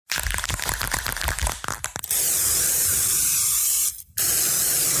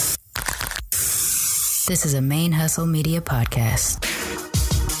This is a Main Hustle Media podcast.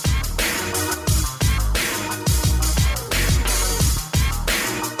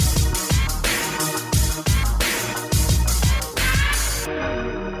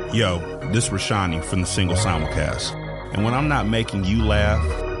 Yo, this is Rashani from the Single Simulcast. And when I'm not making you laugh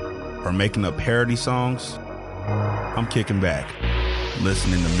or making up parody songs, I'm kicking back,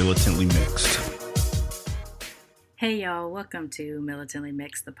 listening to Militantly Mixed. Hey y'all, welcome to Militantly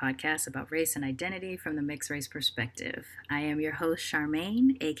Mixed, the podcast about race and identity from the mixed race perspective. I am your host,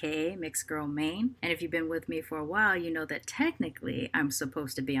 Charmaine, aka Mixed Girl Maine, and if you've been with me for a while, you know that technically I'm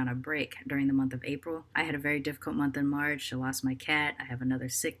supposed to be on a break during the month of April. I had a very difficult month in March. I lost my cat. I have another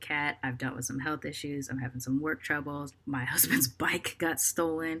sick cat. I've dealt with some health issues. I'm having some work troubles. My husband's bike got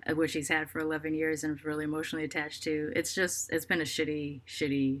stolen, which he's had for 11 years and is really emotionally attached to. It's been a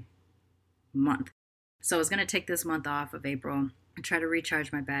shitty month. So I was going to take this month off of April and try to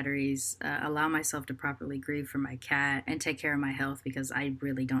recharge my batteries, allow myself to properly grieve for my cat, and take care of my health because I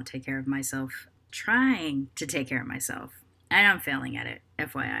really don't take care of myself, trying to take care of myself. And I'm failing at it.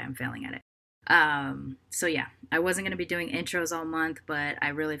 FYI, I'm failing at it. So yeah, I wasn't going to be doing intros all month, but I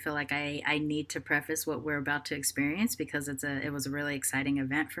really feel like I need to preface what we're about to experience because it was a really exciting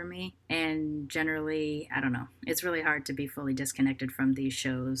event for me. And generally, I don't know, it's really hard to be fully disconnected from these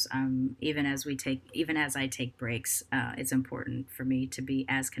shows. Even as I take breaks, it's important for me to be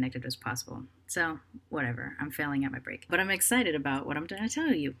as connected as possible. So whatever, I'm failing at my break, but I'm excited about what I'm going to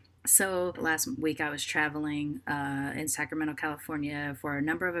tell you. So last week I was traveling in Sacramento, California for a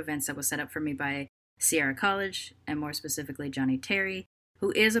number of events that was set up for me by Sierra College, and more specifically Johnny Terry,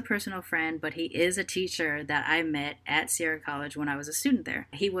 who is a personal friend, but he is a teacher that I met at Sierra College when I was a student there.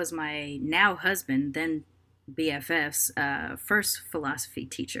 He was my now husband, then BFF's first philosophy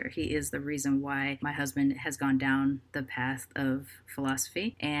teacher. He is the reason why my husband has gone down the path of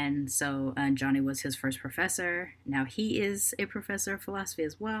philosophy. And so Johnny was his first professor. Now he is a professor of philosophy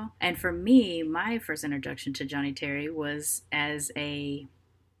as well. And for me, my first introduction to Johnny Terry was I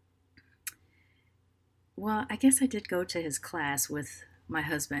guess I did go to his class with my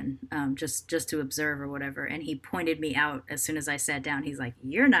husband, just to observe or whatever, and he pointed me out as soon as I sat down. He's like,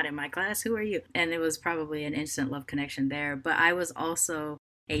 "You're not in my class, who are you?" And it was probably an instant love connection there. But I was also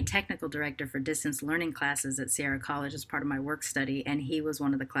a technical director for distance learning classes at Sierra College as part of my work study, and he was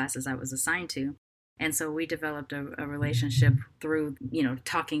one of the classes I was assigned to. And so we developed a relationship through,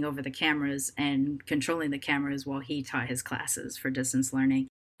 talking over the cameras and controlling the cameras while he taught his classes for distance learning.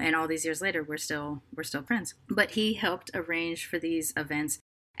 And all these years later, we're still friends. But he helped arrange for these events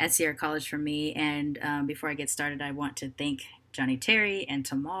at Sierra College for me. And before I get started, I want to thank Johnny Terry and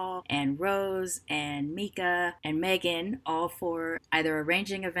Tamal and Rose and Mika and Megan, all for either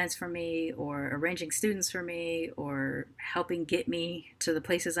arranging events for me or arranging students for me or helping get me to the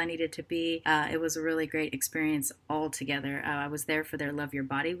places I needed to be. It was a really great experience altogether. I was there for their Love Your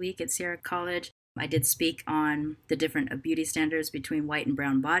Body Week at Sierra College. I did speak on the different beauty standards between white and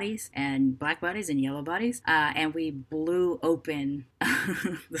brown bodies and black bodies and yellow bodies. And we blew open,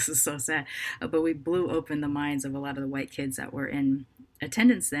 this is so sad, but we blew open the minds of a lot of the white kids that were in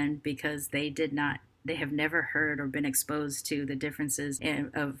attendance then because they have never heard or been exposed to the differences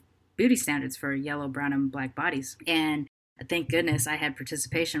of beauty standards for yellow, brown, and black bodies. And thank goodness I had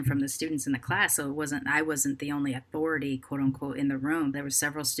participation from the students in the class, so I wasn't the only authority, quote unquote, in the room. There were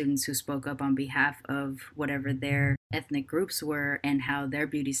several students who spoke up on behalf of whatever their ethnic groups were and how their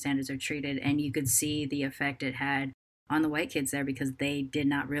beauty standards are treated, and you could see the effect it had on the white kids there because they did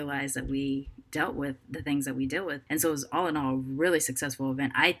not realize that we dealt with the things that we deal with. And so it was all in all a really successful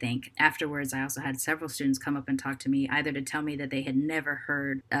event, I think. Afterwards, I also had several students come up and talk to me, either to tell me that they had never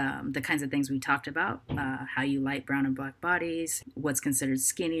heard the kinds of things we talked about, how you light brown and black bodies, what's considered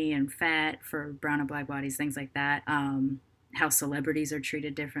skinny and fat for brown and black bodies, things like that, how celebrities are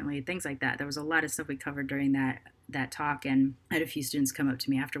treated differently, things like that. There was a lot of stuff we covered during that talk, and I had a few students come up to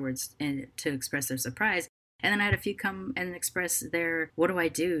me afterwards to express their surprise. And then I had a few come and express their, what do I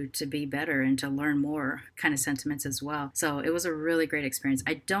do to be better and to learn more kind of sentiments as well. So it was a really great experience.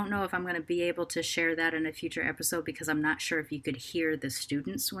 I don't know if I'm going to be able to share that in a future episode because I'm not sure if you could hear the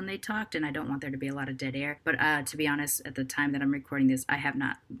students when they talked, and I don't want there to be a lot of dead air. But to be honest, at the time that I'm recording this, I have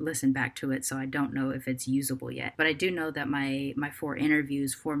not listened back to it, so I don't know if it's usable yet. But I do know that my 4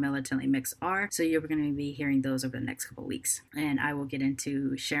 interviews for Militantly Mixed are, so you're going to be hearing those over the next couple weeks. And I will get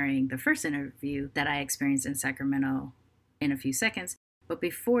into sharing the first interview that I experienced in Sacramento in a few seconds. But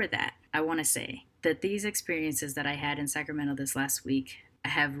before that, I want to say that these experiences that I had in Sacramento this last week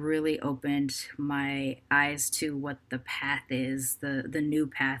have really opened my eyes to what the path is, the new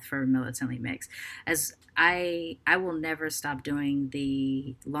path for Militantly Mixed. As I will never stop doing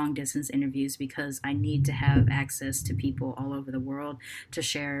the long distance interviews because I need to have access to people all over the world to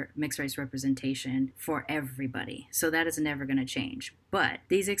share mixed race representation for everybody. So that is never going to change. But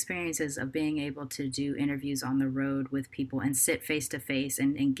these experiences of being able to do interviews on the road with people and sit face to face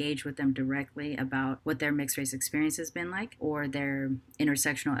and engage with them directly about what their mixed race experience has been like, or their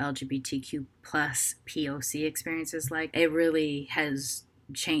intersectional LGBTQ plus POC experiences like, it really has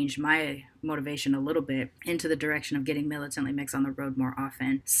changed my motivation a little bit into the direction of getting Militantly Mixed on the road more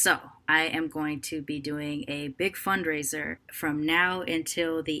often. So I am going to be doing a big fundraiser from now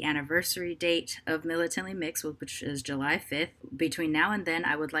until the anniversary date of Militantly Mixed, which is July 5th. Between now and then,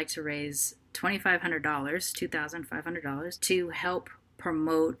 I would like to raise $2,500 to help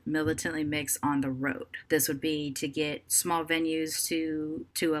promote Militantly Mixed on the road. This would be to get small venues to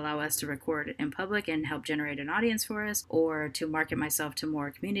allow us to record in public and help generate an audience for us, or to market myself to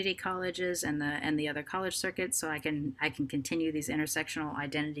more community colleges and the other college circuits, so I can continue these intersectional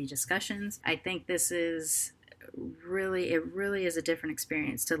identity discussions. I think this is really is a different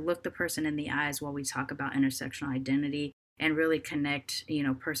experience to look the person in the eyes while we talk about intersectional identity and really connect,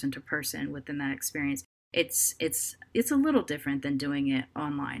 person to person within that experience. It's a little different than doing it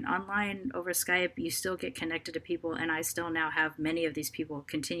online. Online over Skype, you still get connected to people, and I still now have many of these people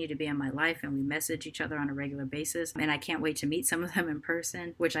continue to be in my life, and we message each other on a regular basis, and I can't wait to meet some of them in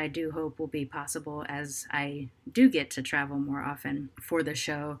person, which I do hope will be possible as I do get to travel more often for the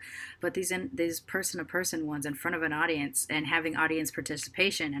show. But these person-to-person ones in front of an audience and having audience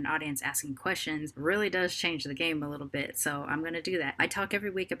participation and audience asking questions really does change the game a little bit, so I'm going to do that. I talk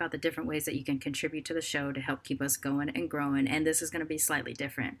every week about the different ways that you can contribute to the show to help keep us going and growing, and this is going to be slightly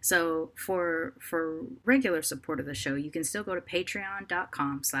different. So for regular support of the show, you can still go to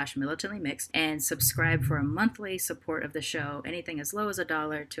patreon.com/militantlymixed and subscribe for a monthly support of the show, anything as low as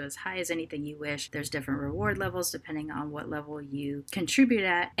 $1 to as high as anything you wish. There's different reward levels depending on what level you contribute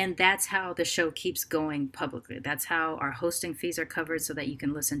at, and that's how the show keeps going publicly. That's how our hosting fees are covered, so that you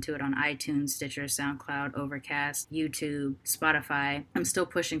can listen to it on iTunes, Stitcher, SoundCloud, Overcast, YouTube, Spotify. I'm still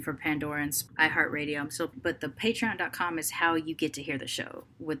pushing for Pandora and iHeartRadio. But the patreon.com is how you get to hear the show.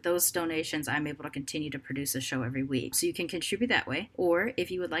 With those donations, I'm able to continue to produce a show every week. So you can contribute that way. Or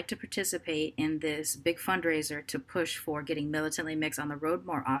if you would like to participate in this big fundraiser to push for getting Militantly Mixed on the road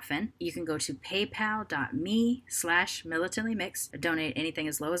more often, you can go to paypal.me/militantlymixed. Donate anything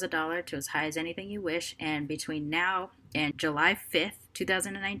as low as $1 to as high as anything you wish. And between now and July 5th,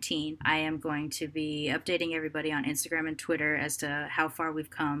 2019, I am going to be updating everybody on Instagram and Twitter as to how far we've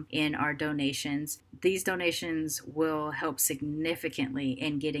come in our donations. These donations will help significantly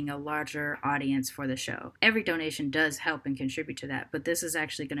in getting a larger audience for the show. Every donation does help and contribute to that, but this is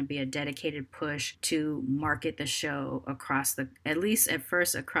actually going to be a dedicated push to market the show across at least at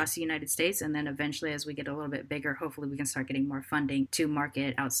first across the United States, and then eventually as we get a little bit bigger, hopefully we can start getting more funding to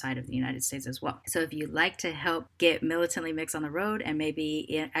market outside of the United States as well. So if you'd like to help get Militantly Mixed on the road, and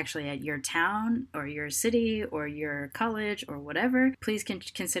maybe actually at your town or your city or your college or whatever, please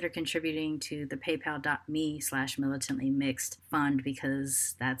consider contributing to the paypal.me/militantlymixed fund,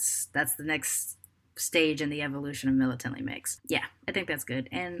 because that's the next stage in the evolution of Militantly Mixed. Yeah, I think that's good.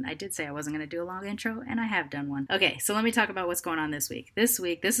 And I did say I wasn't going to do a long intro, and I have done one. Okay, so let me talk about what's going on this week. This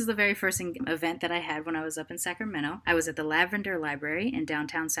is the very first event that I had when I was up in Sacramento. I was at the Lavender Library in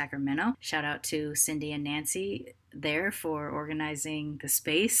downtown Sacramento. Shout out to Cindy and Nancy there for organizing the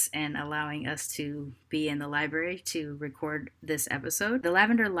space and allowing us to be in the library to record this episode. The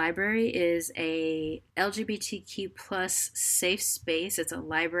Lavender Library is a LGBTQ plus safe space. It's a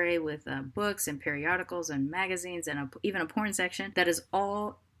library with books and periodicals and magazines and even a porn section that is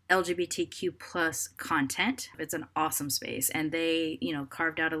all LGBTQ plus content. It's an awesome space, and they,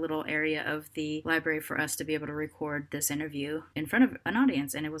 carved out a little area of the library for us to be able to record this interview in front of an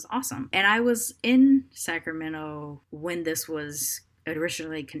audience, and it was awesome. And I was in Sacramento when this was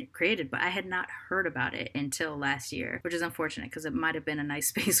originally created, but I had not heard about it until last year, which is unfortunate because it might have been a nice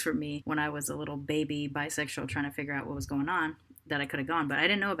space for me when I was a little baby bisexual trying to figure out what was going on, that I could have gone, but I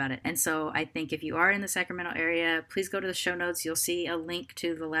didn't know about it. And so I think if you are in the Sacramento area, please go to the show notes. You'll see a link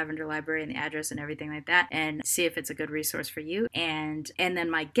to the Lavender Library and the address and everything like that, and see if it's a good resource for you. And then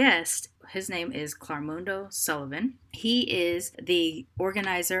my guest his name is Clarmundo Sullivan. He is the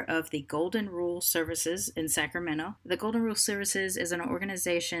organizer of the Golden Rule Services in Sacramento. The Golden Rule Services is an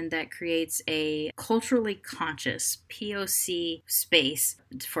organization that creates a culturally conscious POC space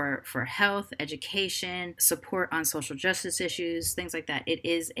for health, education, support on social justice issues, things like that.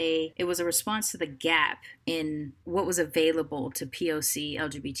 It was a response to the gap in what was available to POC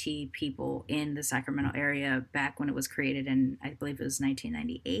LGBT people in the Sacramento area back when it was created in, I believe it was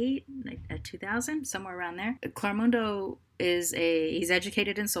 1998, 2000, somewhere around there. Clarmundo he's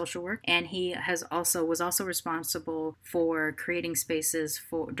educated in social work, and he was also responsible for creating spaces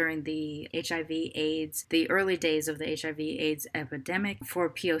during the HIV/AIDS, the early days of the HIV/AIDS epidemic, for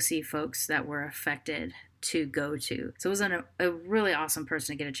POC folks that were affected to go to. So it was a really awesome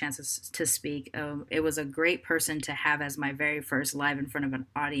person to get a chance to speak. It was a great person to have as my very first live in front of an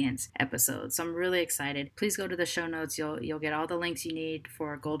audience episode. So I'm really excited. Please go to the show notes. You'll get all the links you need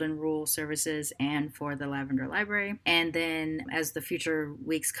for Golden Rule Services and for the Lavender Library. And then as the future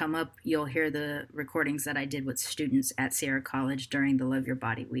weeks come up, you'll hear the recordings that I did with students at Sierra College during the Love Your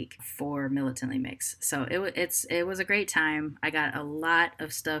Body Week for Militantly Mixed. So it was a great time. I got a lot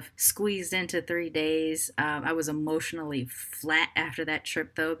of stuff squeezed into 3 days. I was emotionally flat after that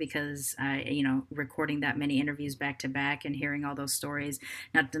trip, though, because recording that many interviews back to back and hearing all those stories,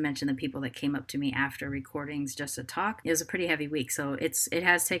 not to mention the people that came up to me after recordings just to talk. It was a pretty heavy week, so it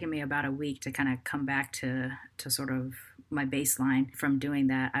has taken me about a week to kind of come back to sort of my baseline from doing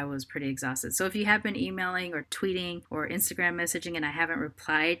that. I was pretty exhausted. So if you have been emailing or tweeting or Instagram messaging and I haven't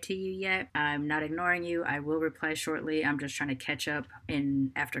replied to you yet, I'm not ignoring you. I will reply shortly. I'm just trying to catch up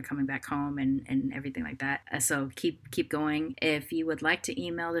after coming back home and everything like that. So keep going. If you would like to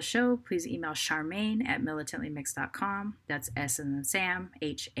email the show, please email Charmaine at militantlymix.com. That's S as in Sam,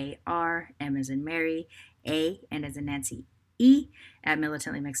 HAR, M as in Mary, A, N as in Nancy, E, at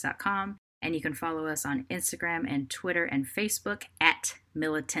militantlymix.com. And you can follow us on Instagram and Twitter and Facebook at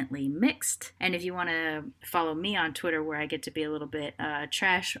Militantly Mixed. And if you want to follow me on Twitter, where I get to be a little bit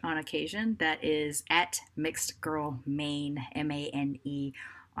trash on occasion, that is at Mixed Girl Maine, MANE,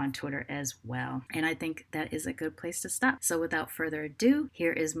 on Twitter as well. And I think that is a good place to stop. So without further ado,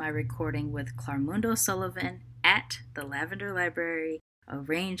 here is my recording with Clarmundo Sullivan at the Lavender Library,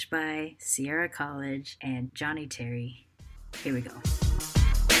 arranged by Sierra College and Johnny Terry. Here we go.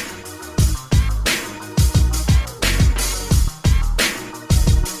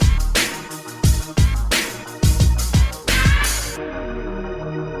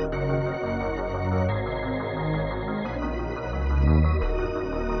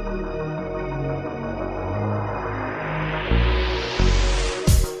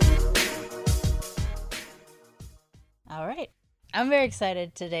 I'm very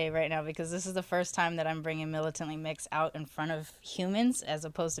excited today right now because this is the first time that I'm bringing Militantly Mixed out in front of humans as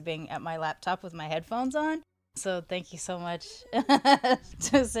opposed to being at my laptop with my headphones on. So thank you so much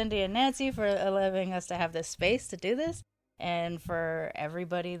to Cindy and Nancy for allowing us to have this space to do this, and for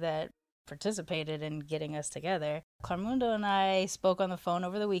everybody that participated in getting us together. Clarmundo and I spoke on the phone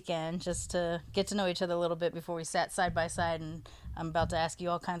over the weekend just to get to know each other a little bit before we sat side by side, and I'm about to ask you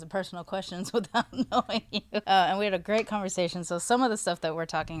all kinds of personal questions without knowing you. And we had a great conversation. So some of the stuff that we're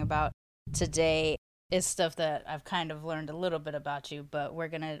talking about today is stuff that I've kind of learned a little bit about you, but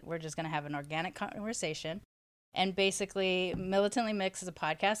we're just gonna have an organic conversation. And basically, Militantly Mixed is a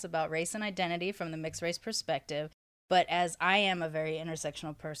podcast about race and identity from the mixed race perspective. But as I am a very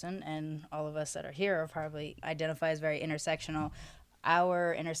intersectional person, and all of us that are here are probably identify as very intersectional,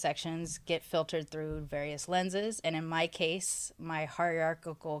 our intersections get filtered through various lenses. And in my case, my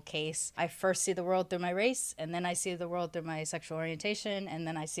hierarchical case, I first see the world through my race, and then I see the world through my sexual orientation, and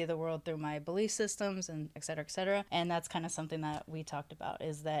then I see the world through my belief systems, and et cetera, et cetera. And that's kind of something that we talked about,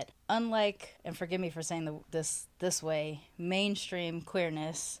 is that unlike, and forgive me for saying this way, mainstream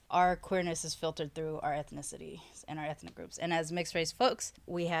queerness, our queerness is filtered through our ethnicity and our ethnic groups. And as mixed race folks,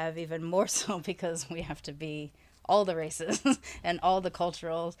 we have even more so, because we have to be all the races and all the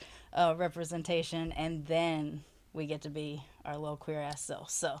cultural representation, and then we get to be our little queer ass self.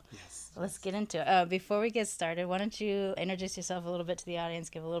 So let's get into it. Before we get started, why don't you introduce yourself a little bit to the audience,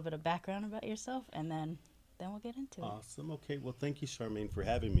 give a little bit of background about yourself, and then we'll get into it. Awesome. Okay. Well, thank you, Charmaine, for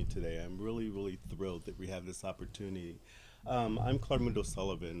having me today. I'm really, really thrilled that we have this opportunity. I'm Clarmundo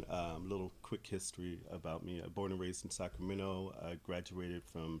Sullivan. Little quick history about me. Born and raised in Sacramento. I graduated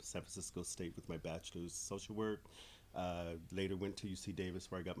from San Francisco State with my bachelor's in social work. Later went to UC Davis,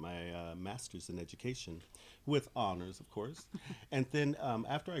 where I got my master's in education with honors, of course. And then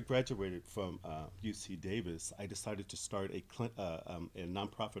after I graduated from UC Davis, I decided to start a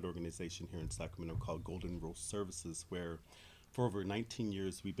nonprofit organization here in Sacramento called Golden Rule Services, where For over 19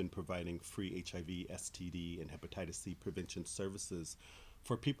 years, we've been providing free HIV, STD, and hepatitis C prevention services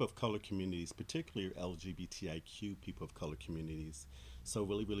for people of color communities, particularly LGBTIQ people of color communities. So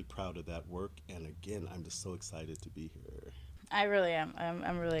really, really proud of that work. And again, I'm just so excited to be here. I really am.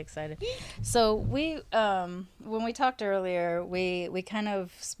 I'm really excited. So when we talked earlier, we kind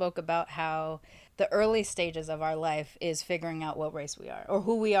of spoke about how the early stages of our life is figuring out what race we are or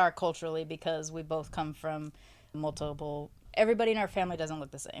who we are culturally, because we both come from multiple. Everybody in our family doesn't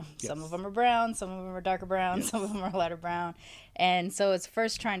look the same. Yes. Some of them are brown, some of them are darker brown, Yes. some of them are lighter brown. And so it's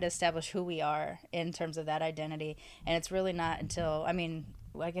first trying to establish who we are in terms of that identity. And it's really not until,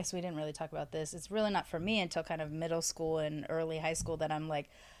 I guess we didn't really talk about this. It's really not for me until kind of middle school and early high school that I'm like,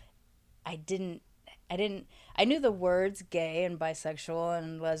 I knew the words gay and bisexual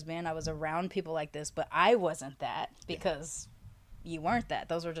and lesbian. I was around people like this, but I wasn't that because you weren't that.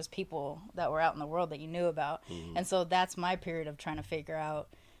 Those were just people that were out in the world that you knew about. Mm-hmm. And so that's my period of trying to figure out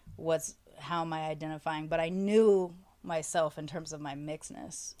how am I identifying. But I knew myself in terms of my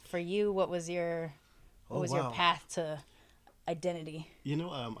mixedness. For you, what was your your path to identity?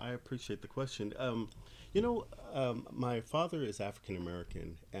 I appreciate the question. My father is African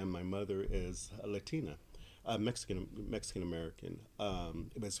American and my mother is Latina, Mexican American.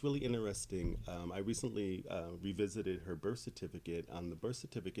 It was really interesting. I recently revisited her birth certificate. On the birth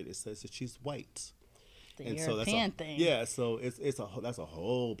certificate, it says that she's white. The and European thing. Yeah, so that's a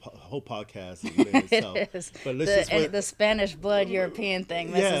whole podcast in itself. It is. But the Spanish blood European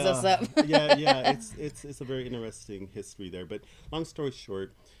thing messes us up. yeah. It's a very interesting history there. But long story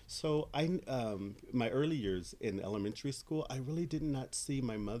short, so my early years in elementary school, I really did not see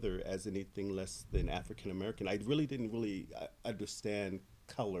my mother as anything less than African American. I really didn't understand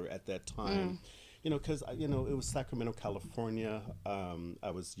color at that time. Because it was Sacramento, California.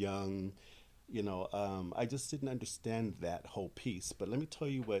 I was young. I just didn't understand that whole piece. But let me tell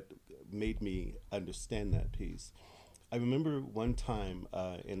you what made me understand that piece. I remember one time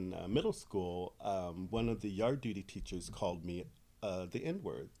in middle school, one of the yard duty teachers called me the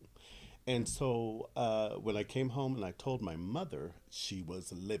N-word. And so when I came home and I told my mother, she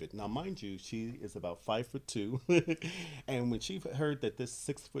was livid. Now, mind you, she is about 5'2", and when she heard that this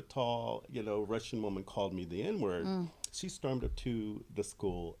 6 tall, Russian woman called me the N-word, she stormed up to the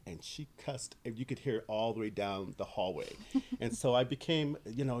school and she cussed, and you could hear it all the way down the hallway. And so I became,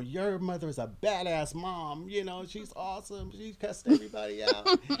 your mother is a badass mom. She's awesome. She cussed everybody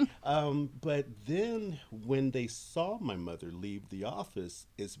out. But then when they saw my mother leave the office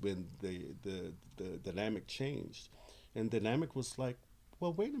is when the dynamic changed. And the dynamic was like,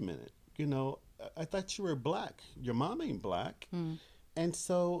 well, wait a minute. I thought you were black. Your mom ain't black. And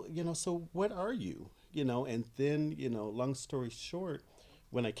so, so what are you? And then, long story short,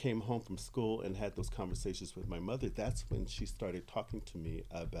 when I came home from school and had those conversations with my mother, that's when she started talking to me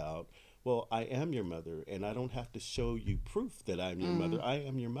about, well, I am your mother, and I don't have to show you proof that I'm your mother. I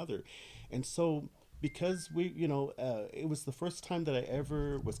am your mother. And so because it was the first time that I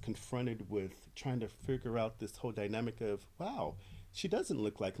ever was confronted with trying to figure out this whole dynamic of, wow, she doesn't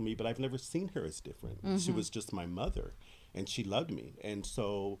look like me, but I've never seen her as different. She was just my mother, and she loved me. And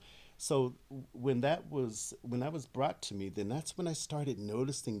so when that was brought to me, then that's when I started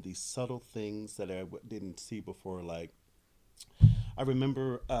noticing these subtle things that I didn't see before. Like, I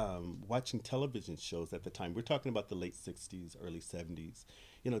remember watching television shows at the time. We're talking about the late 60s, early 70s.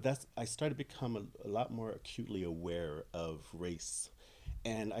 I started to become a lot more acutely aware of race.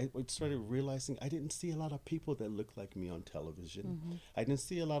 And I started realizing I didn't see a lot of people that looked like me on television. I didn't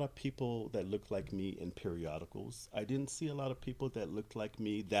see a lot of people that looked like me in periodicals. I didn't see a lot of people that looked like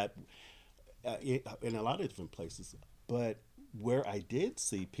me that in a lot of different places. But where I did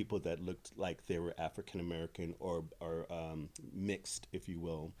see people that looked like they were African American or mixed, if you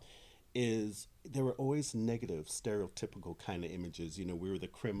will, is there were always negative, stereotypical kind of images. We were the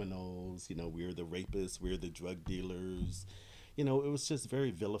criminals, we were the rapists, we were the drug dealers. It was just very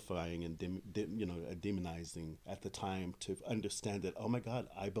vilifying and demonizing at the time to understand that, oh my God,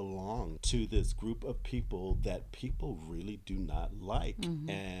 I belong to this group of people that people really do not like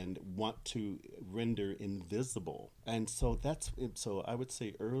and want to render invisible. And so so I would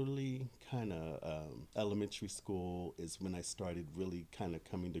say early kind of elementary school is when I started really kind of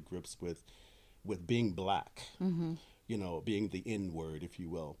coming to grips with being black, being the N-word, if you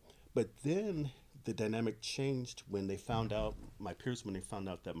will. But then the dynamic changed when my peers found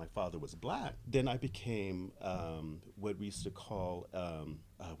out that my father was black. Then I became what we used to call,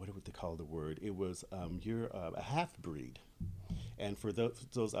 what would they call the word? It was, you're a half-breed. And for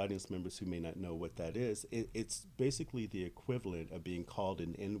those audience members who may not know what that is, it's basically the equivalent of being called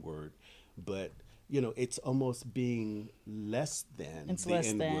an N-word, but it's almost being less than It's the less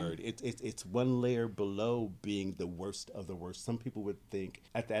N than. word. It's one layer below being the worst of the worst. Some people would think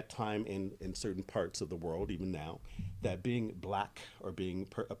at that time in certain parts of the world, even now, that being black or being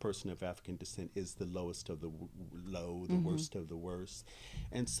a person of African descent is the lowest of the low, the worst of the worst.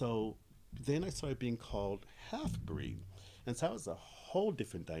 And so then I started being called half breed. And so that was a whole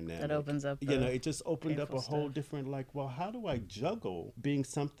different dynamic. That opens up It just opened up painful a whole stuff. different, like, well, how do I juggle being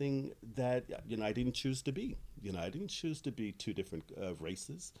something that, I didn't choose to be? I didn't choose to be two different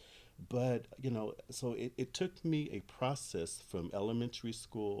races. But, so it took me a process from elementary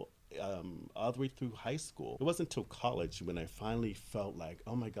school all the way through high school. It wasn't until college when I finally felt like,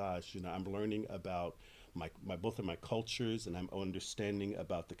 oh my gosh, I'm learning about my both of my cultures, and I'm understanding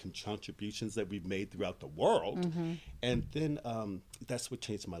about the contributions that we've made throughout the world. And then that's what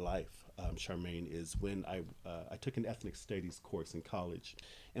changed my life, Charmaine, is when I took an ethnic studies course in college.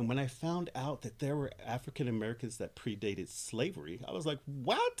 And when I found out that there were African Americans that predated slavery, I was like,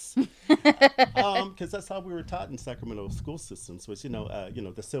 what? Because that's how we were taught in Sacramento school systems, was,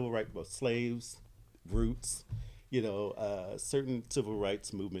 the civil rights, well, slaves, roots, certain civil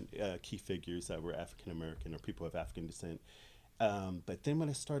rights movement key figures that were African American or people of African descent. But then when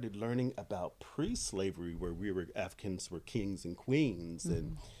I started learning about pre-slavery, where Africans were kings and queens,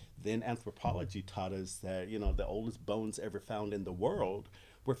 and then anthropology taught us that the oldest bones ever found in the world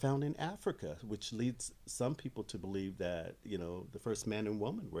were found in Africa, which leads some people to believe that the first man and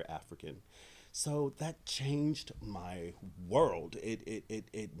woman were African. So that changed my world.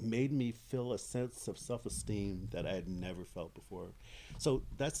 It made me feel a sense of self-esteem that I had never felt before. So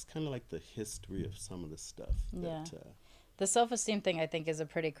that's kind of like the history of some of the stuff. Yeah. That, The self-esteem thing, I think, is a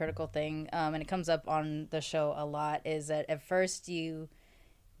pretty critical thing, and it comes up on the show a lot, is that at first you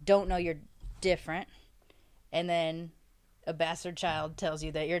don't know you're different, and then a bastard child tells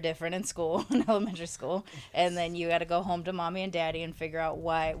you that you're different in school, in elementary school, and then you got to go home to mommy and daddy and figure out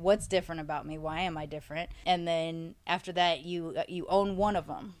what's different about me, why am I different, and then after that you own one of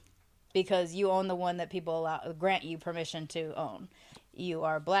them, because you own the one that people grant you permission to own. You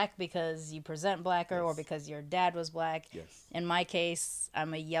are black because you present blacker, Yes. or because your dad was black. Yes. In my case,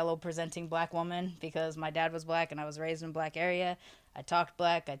 I'm a yellow presenting black woman because my dad was black and I was raised in a black area. I talked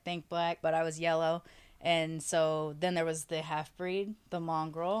black, I think black, but I was yellow. And so then there was the half-breed, the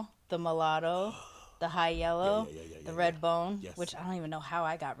mongrel, the mulatto, the high yellow, the red bone, Yes. which I don't even know how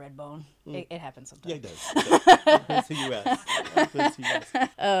I got red bone. It happens sometimes. Yeah, it does. Depends who you ask. Depends who you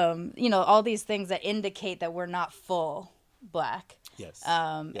ask. All these things that indicate that we're not full black. Yes.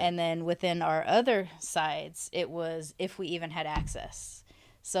 And then within our other sides, it was if we even had access.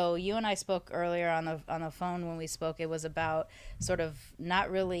 So you and I spoke earlier on the phone when we spoke. It was about sort of not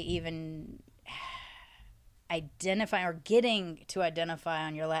really even identifying or getting to identify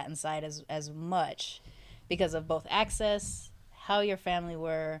on your Latin side as much because of both access, how your family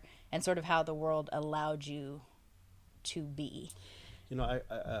were, and sort of how the world allowed you to be.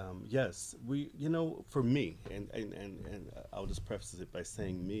 Yes, for me, and I'll just preface it by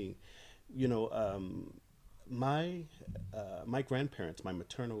saying me, my grandparents, my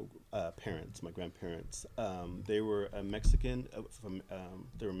maternal parents, my grandparents, they were Mexican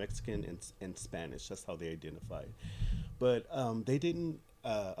they were Mexican and Spanish. That's how they identified. But they didn't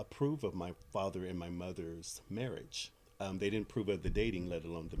approve of my father and my mother's marriage. They didn't approve of the dating, let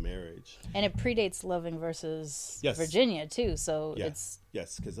alone the marriage. And it predates Loving versus Yes. Virginia, too, so Yeah. it's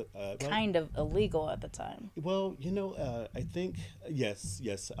Yes, because kind of illegal at the time. well, I think yes,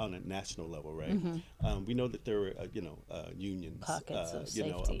 on a national level, right? We know that there were, unions, Pockets of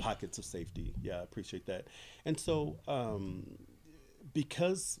safety. Pockets of safety. Yeah, I appreciate that. And so,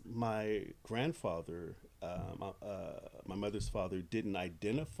 because my grandfather, my mother's father, didn't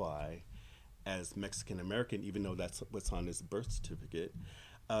identify as Mexican American, even though that's what's on his birth certificate.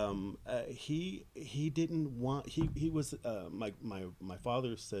 He didn't want. He was my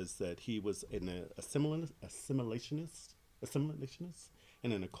father says that he was an assimilationist,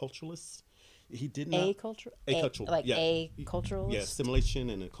 and an acculturalist. He did not Acultural? Aculturalist? Yeah,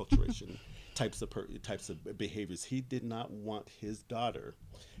 assimilation and acculturation types of behaviors. He did not want his daughter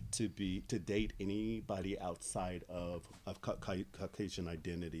to date anybody outside of Caucasian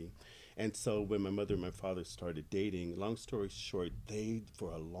identity. And so when my mother and my father started dating, long story short, they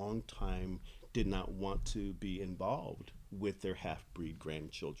for a long time did not want to be involved with their half-breed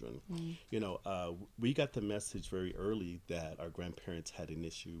grandchildren. We got the message very early that our grandparents had an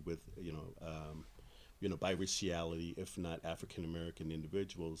issue with biraciality, if not African American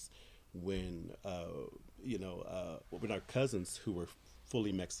individuals, when our cousins who were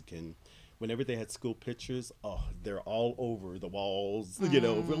fully Mexican whenever they had school pictures, oh, they're all over the walls, you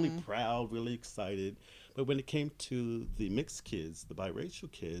know, really proud, really excited. But when it came to the mixed kids, the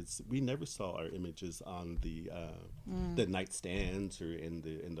biracial kids, we never saw our images on the nightstands or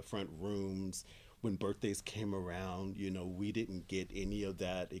in the front rooms. When birthdays came around, you know, we didn't get any of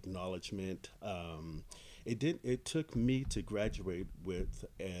that acknowledgement. It took me to graduate with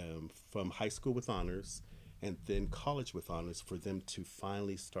from high school with honors and then college with honors for them to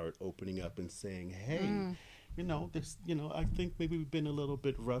finally start opening up and saying, hey, you know, this, you know, I think maybe we've been a little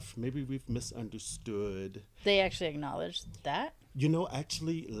bit rough. Maybe we've misunderstood. They actually acknowledged that? You know,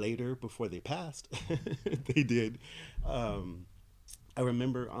 actually later, before they passed, they did. I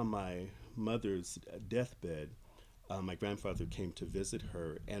remember on my mother's deathbed, my grandfather came to visit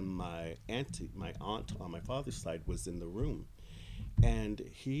her, and my aunt on my father's side was in the room. And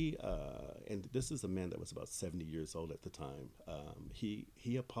and this is a man that was about 70 years old at the time.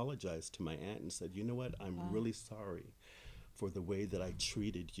 He apologized to my aunt and said, you know what, I'm really sorry for the way that I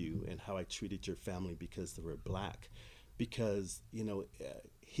treated you and how I treated your family because they were black. Because, you know,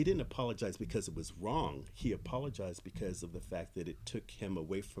 he didn't apologize because it was wrong. He apologized because of the fact that it took him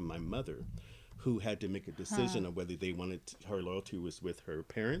away from my mother, who had to make a decision on whether they wanted her loyalty was with her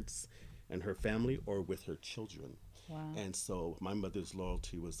parents and her family or with her children. Wow. And so my mother's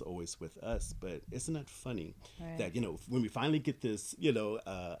loyalty was always with us. But isn't that funny that, you know, when we finally get this, you know,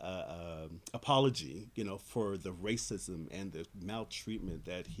 apology, you know, for the racism and the maltreatment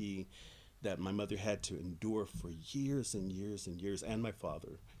that my mother had to endure for years and years and years, and my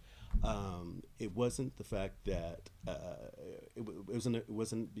father. It wasn't the fact that it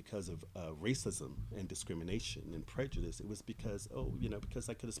wasn't because of racism and discrimination and prejudice. It was because because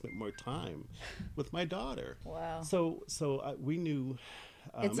I could have spent more time with my daughter. Wow. So we knew.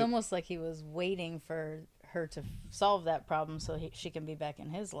 It's almost like he was waiting for her to solve that problem so she can be back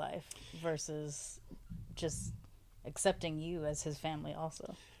in his life versus just accepting you as his family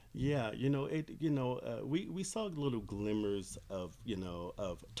also. Yeah, we saw little glimmers of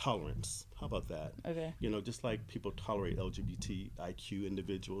tolerance. How about that? Okay. Just like people tolerate LGBTIQ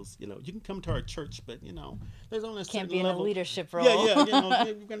individuals. You can come to our church, but there's only a certain can't be in level. a leadership role. Yeah.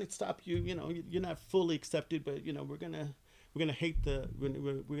 We're gonna stop you. You're not fully accepted, but we're gonna hate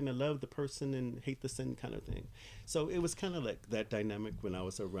we're gonna love the person and hate the sin kind of thing. So it was kind of like that dynamic when I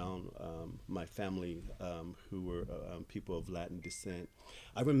was around my family, who were people of Latin descent.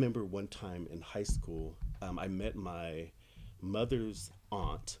 I remember one time in high school, I met my mother's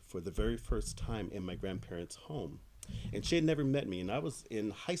aunt for the very first time in my grandparents' home, and she had never met me, and I was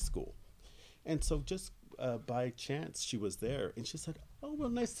in high school, and so just by chance she was there, and she said, "Oh, well,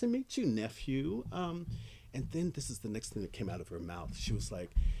 nice to meet you, nephew." And then this is the next thing that came out of her mouth. She was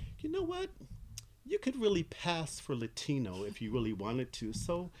like, "You know what? You could really pass for Latino if you really wanted to.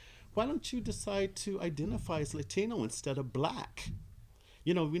 So why don't you decide to identify as Latino instead of black?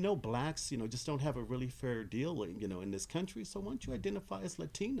 We know blacks, just don't have a really fair deal, in this country. So why don't you identify as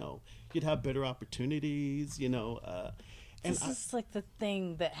Latino? You'd have better opportunities, And this is like the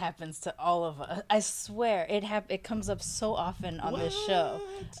thing that happens to all of us. I swear, it comes up so often on this show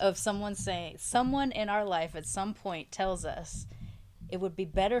of someone in our life at some point tells us it would be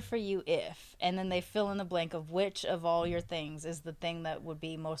better for you if, and then they fill in the blank of which of all your things is the thing that would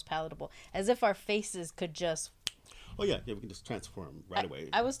be most palatable, as if our faces could just. Oh, yeah, we can just transform right away.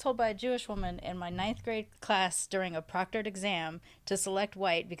 I was told by a Jewish woman in my 9th grade class during a proctored exam to select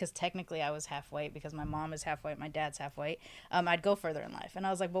white, because technically I was half white, because my mom is half white, my dad's half white. I'd go further in life. And I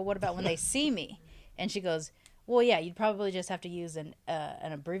was like, well, what about when they see me? And she goes, well, yeah, you'd probably just have to use an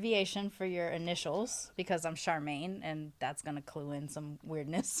abbreviation for your initials, because I'm Charmaine, and that's going to clue in some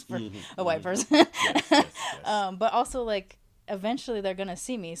weirdness for a white person. Yes. But also, like, eventually they're going to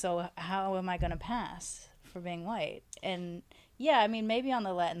see me, so how am I going to pass for being white? And yeah, I mean, maybe on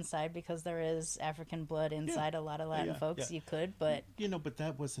the Latin side, because there is African blood inside a lot of Latin folks, you could, but but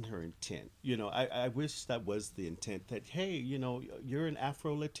that wasn't her intent. I wish that was the intent, that hey, you're an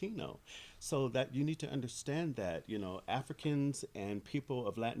Afro-Latino, so that you need to understand that Africans and people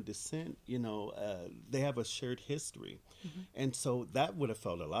of Latin descent, they have a shared history. And so that would have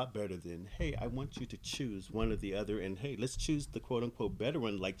felt a lot better than, hey, I want you to choose one or the other, and hey, let's choose the quote unquote better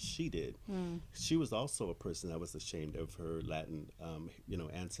one, like she did. She was also a person that was ashamed of her Latin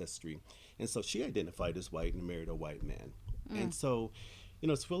ancestry, and so she identified as white and married a white man. And so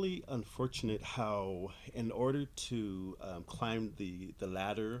it's really unfortunate how, in order to climb the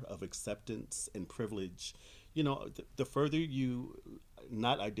ladder of acceptance and privilege, the further you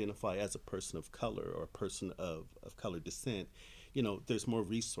not identify as a person of color or a person of color descent, there's more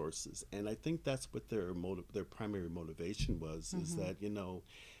resources. And I think that's what their primary motivation was, is that,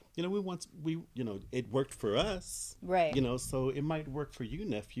 it worked for us, Right. so it might work for you,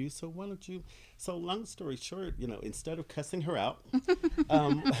 nephew. So why don't you? So long story short, instead of cussing her out,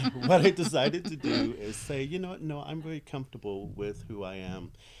 um, what I decided to do is say, no, I'm very comfortable with who I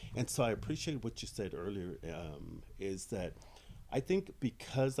am, and so I appreciate what you said earlier. Is that I think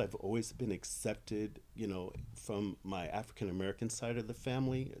because I've always been accepted, from my African American side of the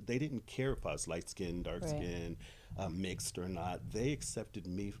family, they didn't care if I was light skinned, dark Right. skinned, mixed or not. They accepted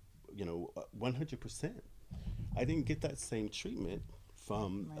me, 100%. I didn't get that same treatment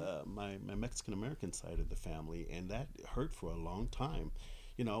from Right. my Mexican American side of the family, and that hurt for a long time.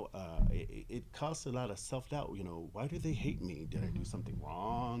 It caused a lot of self doubt. Why do they hate me? Did I do something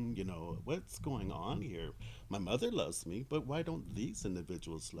wrong? What's going on here? My mother loves me, but why don't these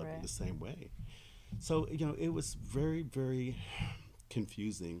individuals love me Right. the same way? So, it was very, very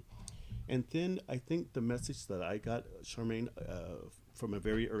confusing. And then I think the message that I got, Charmaine, from a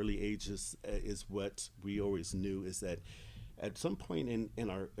very early age is what we always knew, is that at some point in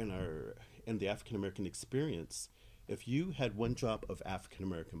the African American experience, if you had one drop of African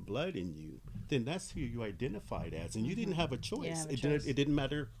American blood in you, then that's who you identified as, and you didn't have a choice. have a It choice. didn't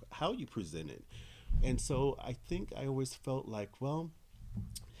matter how you presented. And so I think I always felt like, well,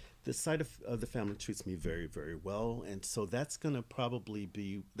 this side of the family treats me very, very well, and so that's probably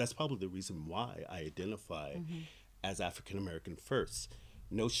the reason why I identify as African American first.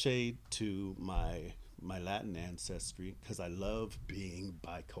 No shade to my Latin ancestry, because I love being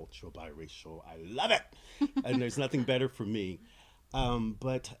bicultural, biracial. I love it, and there's nothing better for me.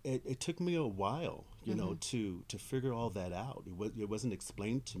 But it took me a while, to figure all that out. It wasn't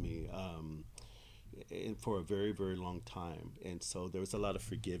explained to me. For a very, very long time, and so there was a lot of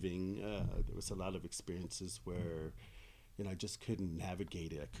forgiving. There was a lot of experiences where, I just couldn't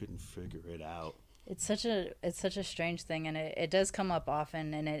navigate it. I couldn't figure it out. It's such a strange thing, and it does come up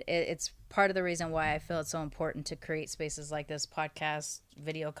often, and it's part of the reason why I feel it's so important to create spaces like this, podcast,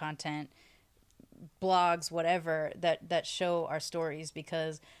 video content, blogs, whatever, that show our stories,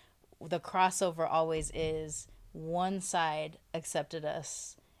 because the crossover always is one side accepted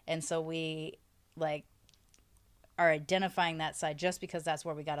us, and so we like are identifying that side just because that's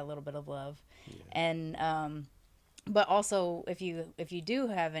where we got a little bit of love. And but also, if you do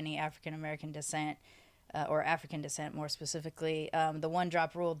have any African American descent, or African descent more specifically, the one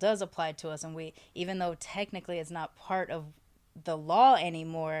drop rule does apply to us, and we, even though technically it's not part of the law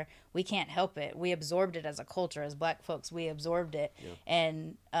anymore, we can't help it. We absorbed it as a culture, as Black folks. We absorbed it,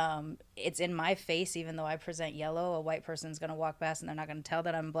 and it's in my face. Even though I present yellow, a white person's gonna walk past and they're not gonna tell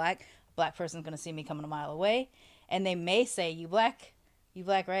that I'm Black. Black person's gonna see me coming a mile away, and they may say, "You black,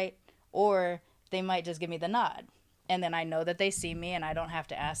 right?" Or they might just give me the nod, and then I know that they see me, and I don't have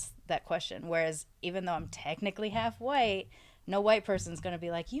to ask that question. Whereas, even though I'm technically half white, no white person's gonna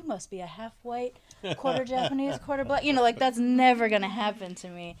be like, "You must be a half white, quarter Japanese, quarter Black." Like, that's never gonna happen to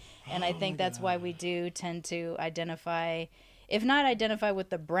me. And I think that's why we do tend to identify, if not identify with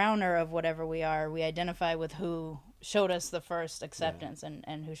the browner of whatever we are, we identify with who showed us the first acceptance,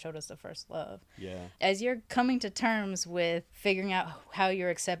 and who showed us the first love. Yeah. As you're coming to terms with figuring out how you're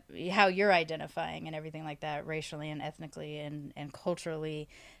identifying and everything like that, racially and ethnically and culturally,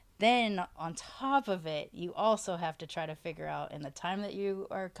 then on top of it, you also have to try to figure out, in the time that you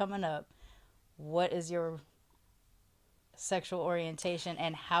are coming up, what is your sexual orientation,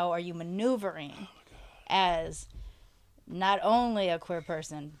 and how are you maneuvering as not only a queer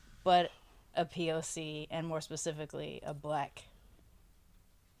person, but a POC, and more specifically, a Black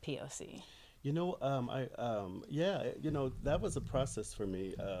POC. That was a process for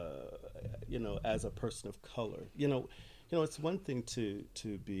me, as a person of color. It's one thing to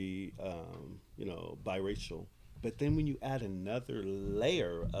be, biracial, but then when you add another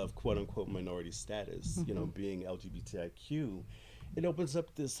layer of quote unquote minority status, being LGBTIQ, it opens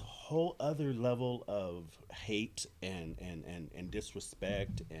up this whole other level of hate and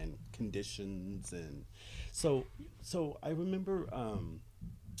disrespect and conditions. And so I remember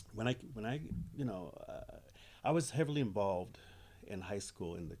when I was heavily involved in high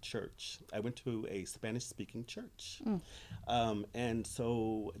school in the church. I went to a Spanish-speaking church, and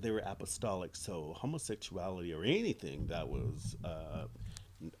so they were apostolic. So homosexuality or anything that was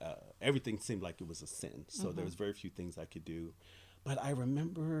everything seemed like it was a sin. So there was very few things I could do. But I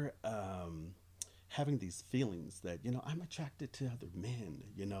remember having these feelings that, I'm attracted to other men,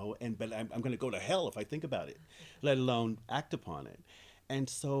 but I'm going to go to hell if I think about it, let alone act upon it. And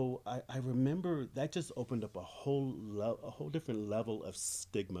so I remember that just opened up a whole different level of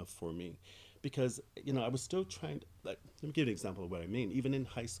stigma for me, because, I was still trying to, let me give you an example of what I mean. Even in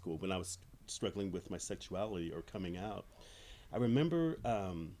high school, when I was struggling with my sexuality or coming out, I remember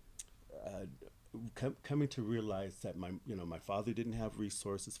coming to realize that my father didn't have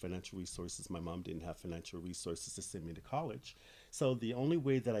resources, financial resources. My mom didn't have financial resources to send me to college. So the only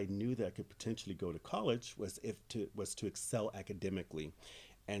way that I knew that I could potentially go to college was to excel academically.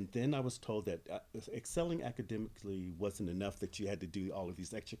 And then I was told that excelling academically wasn't enough, that you had to do all of these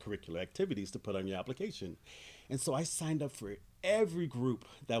extracurricular activities to put on your application. And so I signed up for every group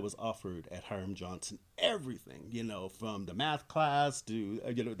that was offered at Hiram Johnson, everything, from the math class to,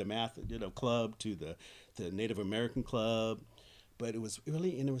 the math, club to the Native American club. But it was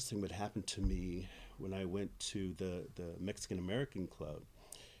really interesting what happened to me when I went to the Mexican American club.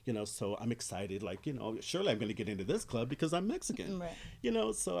 So I'm excited, surely I'm going to get into this club because I'm Mexican.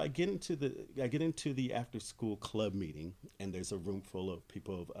 Right. So I get into the after school club meeting, and there's a room full of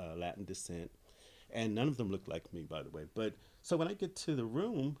people of Latin descent, and none of them look like me, by the way. But so when I get to the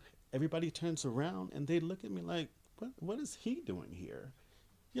room, everybody turns around and they look at me like, what is he doing here?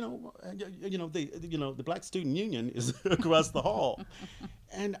 The Black Student Union is across the hall.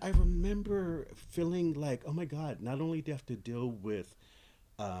 And I remember feeling like, oh my God, not only do I have to deal with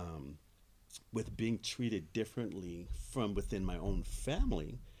being treated differently from within my own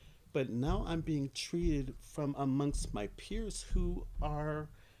family, but now I'm being treated from amongst my peers who are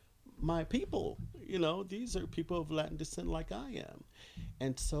my people. These are people of Latin descent like I am.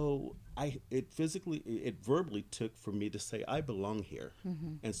 And so it verbally took for me to say, I belong here.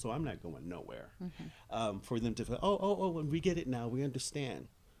 Mm-hmm. And so I'm not going nowhere. Mm-hmm. For them to say, oh, we get it now, we understand.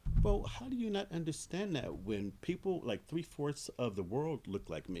 Well, how do you not understand that when people, like 3/4 of the world look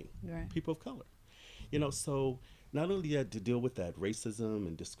like me, right. People of color? So not only had to deal with that racism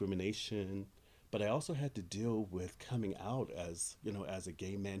and discrimination, but I also had to deal with coming out as a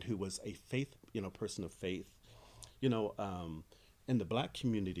gay man who was a faith, person of faith. In the Black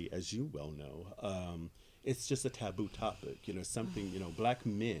community, as you well know, it's just a taboo topic. Something, Black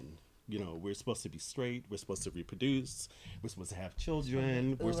men, we're supposed to be straight, we're supposed to reproduce, we're supposed to have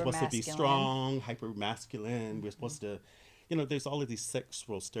children, we're supposed to be strong, hyper masculine, we're supposed to, there's all of these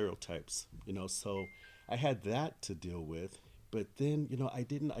sexual stereotypes, so I had that to deal with. But then, I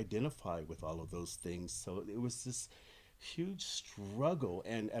didn't identify with all of those things. So it was this huge struggle.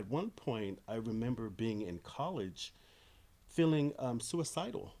 And at one point, I remember being in college feeling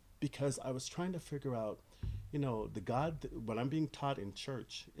suicidal because I was trying to figure out, the God, what I'm being taught in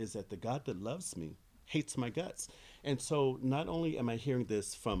church is that the God that loves me hates my guts. And so not only am I hearing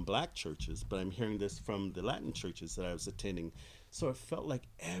this from Black churches, but I'm hearing this from the Latin churches that I was attending. So it felt like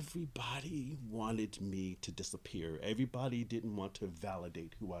everybody wanted me to disappear. Everybody didn't want to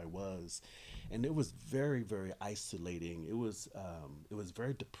validate who I was. And it was very, very isolating. It was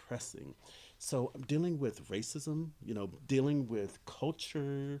very depressing. So dealing with racism, dealing with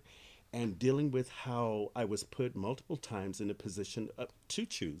culture, and dealing with how I was put multiple times in a position to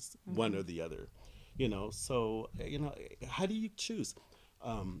choose one or the other. So, how do you choose?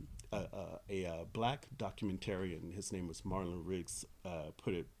 A Black documentarian, his name was Marlon Riggs,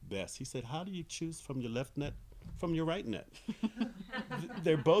 put it best. He said, how do you choose from your left nut from your right nut?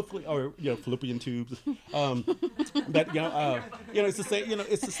 They're both, or fallopian tubes. But it's the same.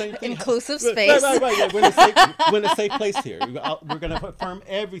 It's the same thing. Inclusive space. Right. Yeah, we're in a safe place here. We're going to affirm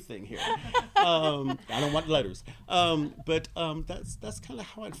everything here. I don't want letters. But that's kind of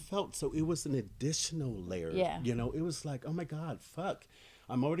how it felt. So it was an additional layer. Yeah. It was like, oh my God, fuck.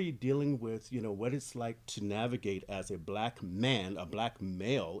 I'm already dealing with, what it's like to navigate as a Black man, a Black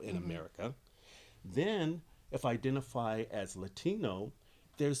male in America. Then, if I identify as Latino,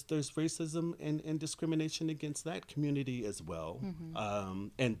 there's racism and discrimination against that community as well.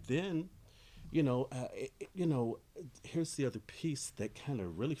 And then, here's the other piece that kind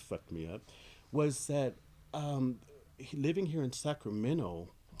of really fucked me up, was that living here in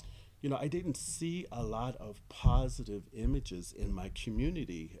Sacramento, I didn't see a lot of positive images in my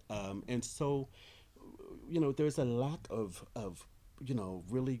community. And so, there's a lack of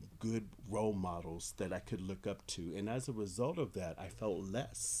really good role models that I could look up to. And as a result of that, I felt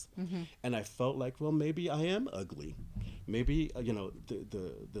less. And I felt like, well, maybe I am ugly. Maybe,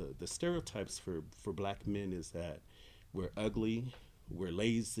 the stereotypes for Black men is that we're ugly, we're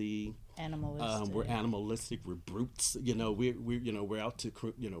lazy, we're animalistic, we're brutes, we're out to,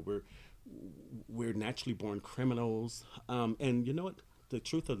 we're naturally born criminals. And you know what? The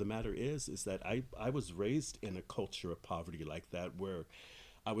truth of the matter is that I was raised in a culture of poverty like that, where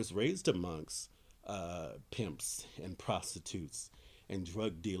I was raised amongst pimps and prostitutes and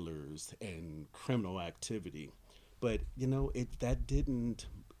drug dealers and criminal activity. But that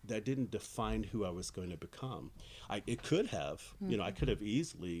didn't define who I was going to become. It could have, I could have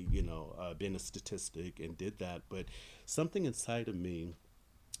easily, been a statistic and did that, but something inside of me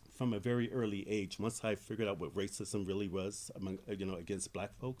from a very early age, once I figured out what racism really was among, against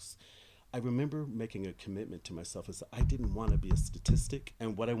black folks, I remember making a commitment to myself as I didn't want to be a statistic.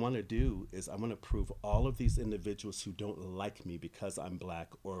 And what I want to do is I want to prove all of these individuals who don't like me because I'm black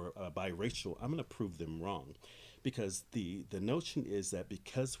or biracial, I'm going to prove them wrong. Because the notion is that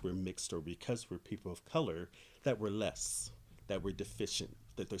because we're mixed or because we're people of color, that we're less, that we're deficient,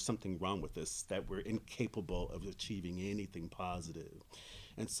 that there's something wrong with us, that we're incapable of achieving anything positive.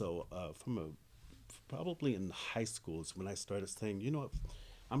 And so probably in high schools when I started saying,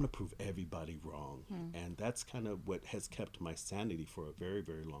 I'm going to prove everybody wrong. And that's kind of what has kept my sanity for a very,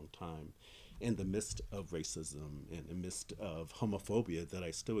 very long time in the midst of racism, in the midst of homophobia that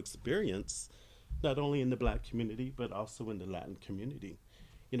I still experience, not only in the black community, but also in the Latin community.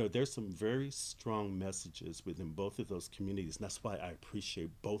 There's some very strong messages within both of those communities. And that's why I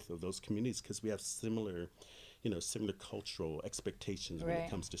appreciate both of those communities, because we have similar cultural expectations when it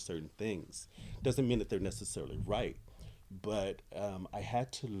comes to certain things. Doesn't mean that they're necessarily right. But I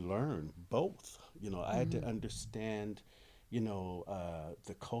had to learn both. I had to understand,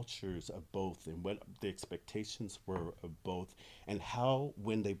 the cultures of both and what the expectations were of both, and how,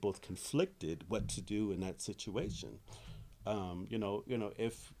 when they both conflicted, what to do in that situation.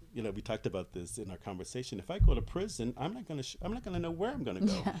 If we talked about this in our conversation. If I go to prison, I'm not gonna know where I'm gonna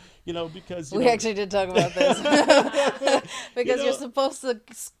go. Because we actually did talk about this because you're supposed to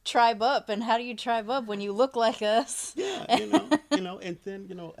tribe up, and how do you tribe up when you look like us? Yeah, and then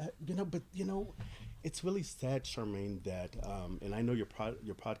but it's really sad, Charmaine, that and I know your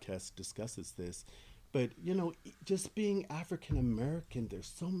podcast discusses this, but just being African American,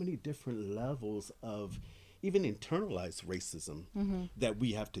 there's so many different levels of even internalized racism that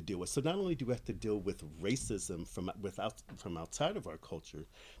we have to deal with. So not only do we have to deal with racism from outside of our culture,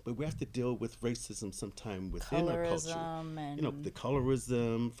 but we have to deal with racism sometime within our culture. And the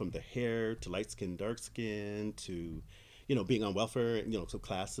colorism, from the hair to light skin, dark skin, to being on welfare, so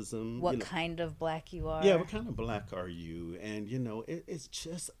classism. What kind of black you are. Yeah, what kind of black are you? And, it's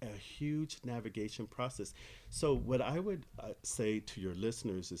just a huge navigation process. So what I would say to your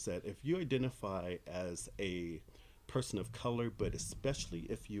listeners is that if you identify as a person of color, but especially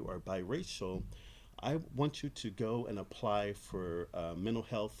if you are biracial, I want you to go and apply for mental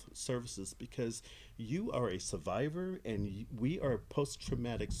health services, because you are a survivor and we are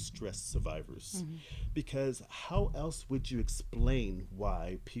post-traumatic stress survivors. Because how else would you explain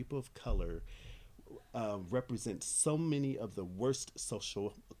why people of color represent so many of the worst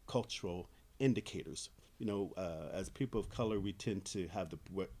social cultural indicators? As people of color, we tend to have the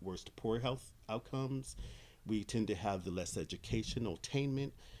worst poor health outcomes. We tend to have the less educational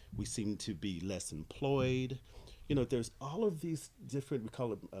attainment. We seem to be less employed. There's all of these different, we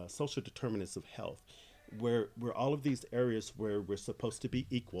call it social determinants of health, where all of these areas where we're supposed to be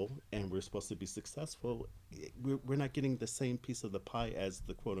equal and we're supposed to be successful, we're not getting the same piece of the pie as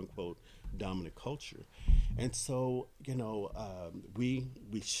the quote unquote dominant culture. And so, we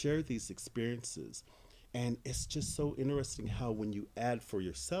share these experiences. And it's just so interesting how when you add for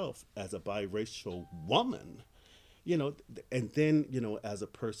yourself as a biracial woman, and then, as a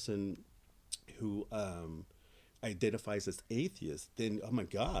person who identifies as atheist, then, oh my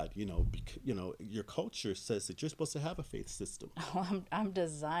God, your culture says that you're supposed to have a faith system. Oh, I'm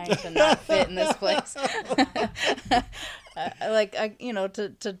designed to not fit in this place.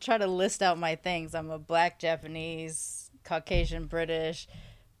 To try to list out my things. I'm a black, Japanese, Caucasian, British,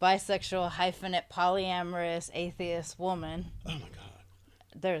 bisexual, hyphenate, polyamorous, atheist woman. Oh my God.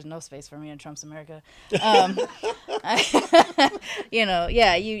 There's no space for me in Trump's America.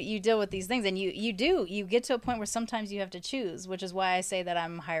 You deal with these things, and you get to a point where sometimes you have to choose, which is why I say that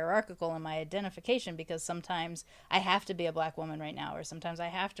I'm hierarchical in my identification, because sometimes I have to be a black woman right now, or sometimes I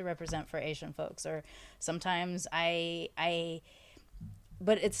have to represent for Asian folks, or sometimes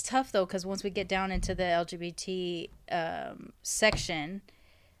but it's tough though, because once we get down into the LGBT section,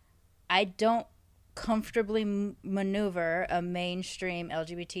 I don't comfortably maneuver a mainstream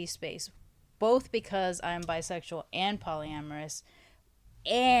LGBT space, both because I'm bisexual and polyamorous,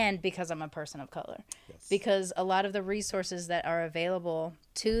 and because I'm a person of color. Yes. Because a lot of the resources that are available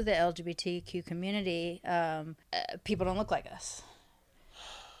to the LGBTQ community, people don't look like us.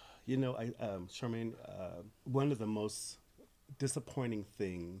 Charmaine, one of the most disappointing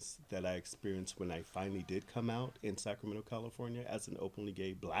things that I experienced when I finally did come out in Sacramento, California, as an openly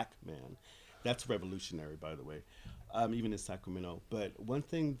gay black man. That's revolutionary, by the way, even in Sacramento. But one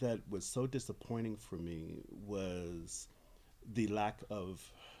thing that was so disappointing for me was the lack of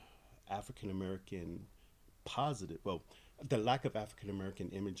African American the lack of African American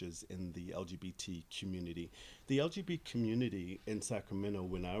images in the LGBT community. The LGBT community in Sacramento,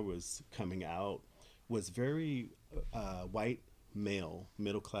 when I was coming out, was very white male,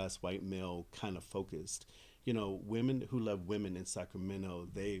 middle class white male kind of focused. You know, women who love women in Sacramento,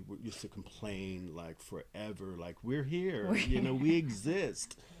 used to complain like forever, like we're here, you know, we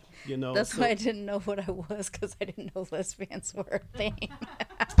exist. You know, that's why I didn't know what I was, because I didn't know lesbians were a thing.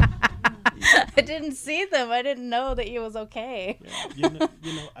 I didn't see them. I didn't know that it was okay. Yeah.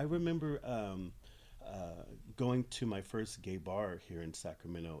 I remember going to my first gay bar here in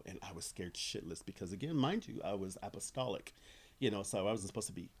Sacramento, and I was scared shitless because, again, mind you, I was apostolic. You know, so I wasn't supposed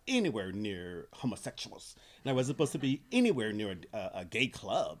to be anywhere near homosexuals, and I wasn't supposed to be anywhere near a gay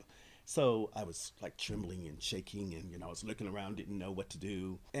club. So I was like trembling and shaking, and, you know, I was looking around, didn't know what to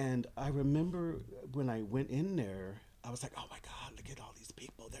do. And I remember when I went in there, I was like, oh my God, look at all these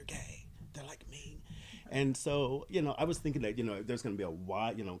people. They're gay. They're like me. And so, you know, I was thinking that, you know, there's going to be a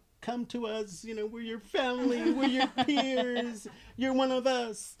wide, you know, come to us, you know, we're your family, we're your peers, you're one of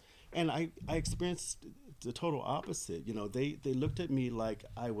us. And I experienced the total opposite. You know, they looked at me like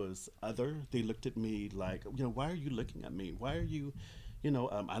I was other. They looked at me like, you know, why are you looking at me? Why are you, you know,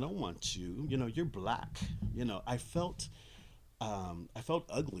 I don't want you. You know, you're black. You know, I felt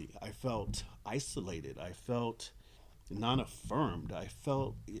ugly. I felt isolated. I felt non-affirmed. I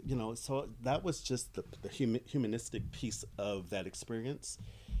felt, you know, so that was just the humanistic piece of that experience.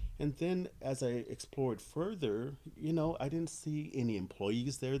 And then as I explored further, you know, I didn't see any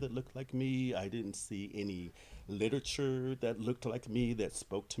employees there that looked like me. I didn't see any literature that looked like me, that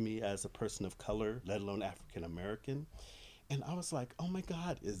spoke to me as a person of color, let alone African American. And I was like, oh my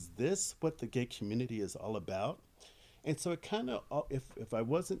God, is this what the gay community is all about? And so it kind of, if I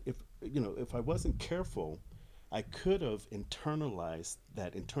wasn't careful, I could have internalized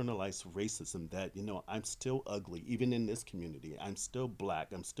racism, that, you know, I'm still ugly, even in this community. I'm still black.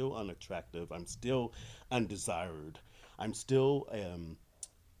 I'm still unattractive. I'm still undesired. I'm still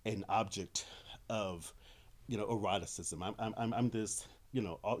an object of, you know, eroticism. I'm this, you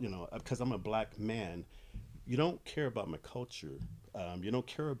know, because I'm a black man. You don't care about my culture. You don't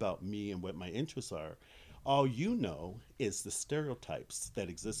care about me and what my interests are. All you know is the stereotypes that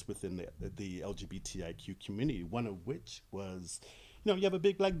exist within the LGBTIQ community, one of which was, you know, you have a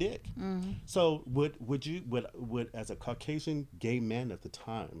big black dick. Mm-hmm. So would as a Caucasian gay man at the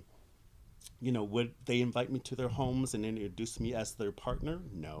time, you know, would they invite me to their homes and introduce me as their partner?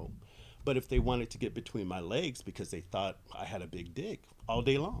 No. But if they wanted to get between my legs because they thought I had a big dick, all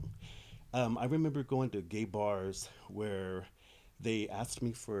day long. I remember going to gay bars where they asked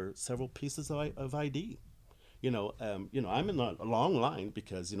me for several pieces of ID. I'm in a long line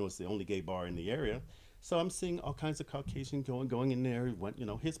because, you know, it's the only gay bar in the area. So I'm seeing all kinds of Caucasian going in there, went, you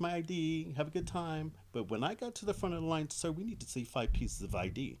know, here's my ID, have a good time. But when I got to the front of the line, sir, we need to see 5 pieces of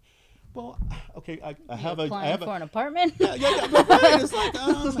ID. Well, okay, I have for an apartment. Yeah, right. It's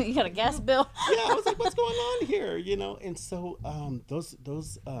like you got a gas bill. Yeah, I was like, what's going on here? You know, and so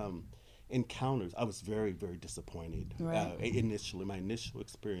those encounters, I was very, very disappointed. Right. Initially, my initial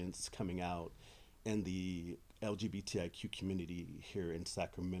experience coming out in the LGBTIQ community here in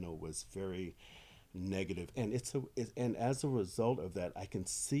Sacramento was very negative, and and as a result of that, I can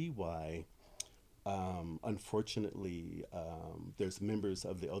see why. Unfortunately, there's members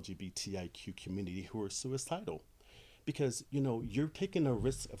of the LGBTIQ community who are suicidal because, you know, you're taking a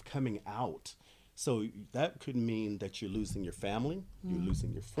risk of coming out. So that could mean that you're losing your family, you're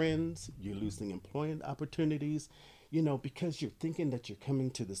losing your friends, you're losing employment opportunities, you know, because you're thinking that you're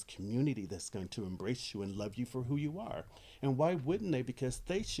coming to this community that's going to embrace you and love you for who you are. And why wouldn't they? Because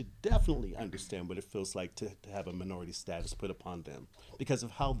they should definitely understand what it feels like to have a minority status put upon them because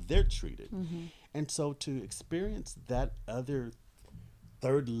of how they're treated. Mm-hmm. And so to experience that other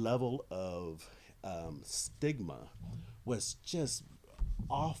third level of stigma was just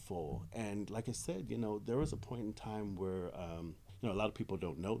awful. And like I said, you know, there was a point in time where, you know, a lot of people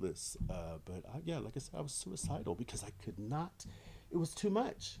don't know this, but like I said, I was suicidal because I could not, it was too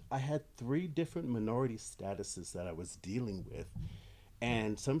much. I had 3 different minority statuses that I was dealing with.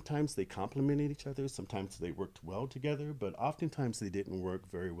 And sometimes they complemented each other. Sometimes they worked well together, but oftentimes they didn't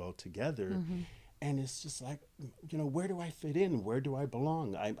work very well together. Mm-hmm. And it's just like, you know, where do I fit in? Where do I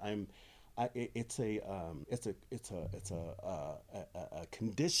belong? It's a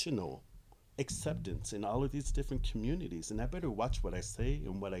conditional acceptance in all of these different communities, and I better watch what I say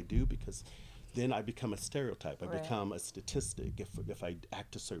and what I do because then I become a stereotype. I become a statistic if I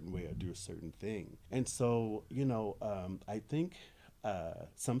act a certain way or do a certain thing. And so, you know, I think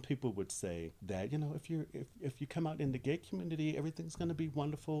some people would say that, if you come out in the gay community, everything's going to be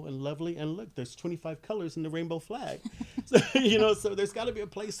wonderful and lovely. And look, there's 25 colors in the rainbow flag. So, so there's got to be a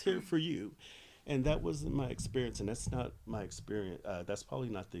place here for you. And that wasn't my experience, and that's not my experience. That's probably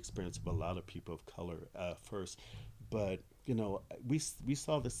not the experience of a lot of people of color first. But, we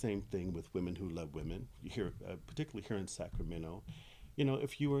saw the same thing with women who love women, here, particularly here in Sacramento.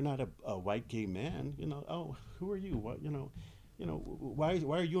 If you were not a white gay man, oh, who are you? What, why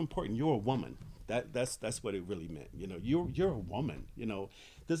are you important? You're a woman. That's what it really meant. You're a woman.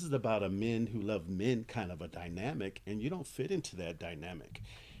 This is about a men who love men kind of a dynamic, and you don't fit into that dynamic.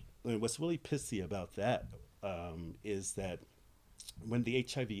 And what's really pissy about that is that when the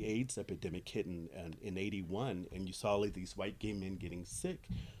HIV/AIDS epidemic hit in 81, and you saw all of these white gay men getting sick,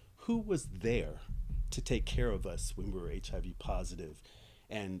 who was there to take care of us when we were HIV positive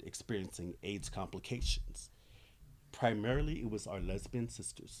and experiencing AIDS complications? Primarily, it was our lesbian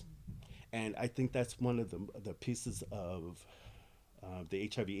sisters. And I think that's one of the pieces of the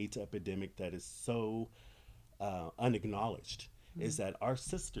HIV/AIDS epidemic that is so unacknowledged, is that our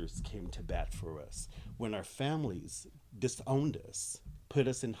sisters came to bat for us when our families disowned us, put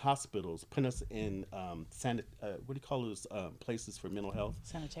us in hospitals, put us in what do you call those places for mental health?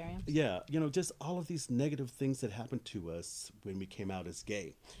 Sanitariums? Yeah, just all of these negative things that happened to us when we came out as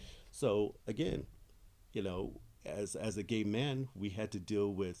gay. So again, as a gay man, we had to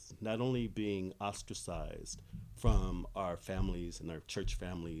deal with not only being ostracized from our families and our church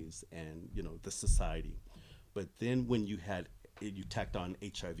families and, the society, but then when you tacked on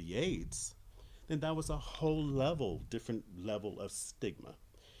HIV/AIDS, then that was a whole different level of stigma.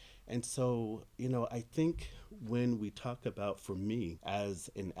 And so, I think when we talk about, for me, as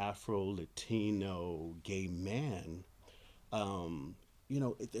an Afro-Latino gay man,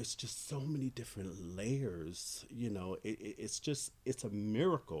 there's just so many different layers. It's a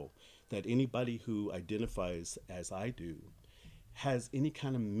miracle that anybody who identifies as I do has any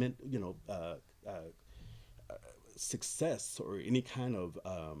kind of success or any kind of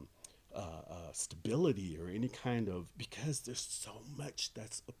stability or any kind of, because there's so much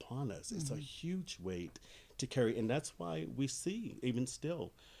that's upon us. It's a huge weight to carry. And that's why we see, even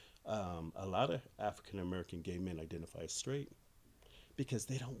still, a lot of African American gay men identify as straight, because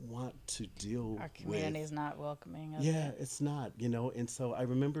they don't want to deal with... Our community is not welcoming of Yeah, it. it's not, And so I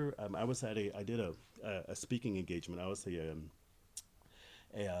remember I did a speaking engagement. I was a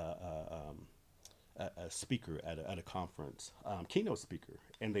speaker at a conference, keynote speaker,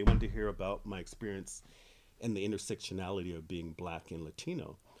 and they wanted to hear about my experience and the intersectionality of being Black and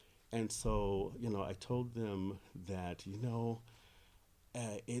Latino. And so, I told them that,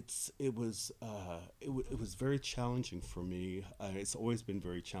 it was very challenging for me. It's always been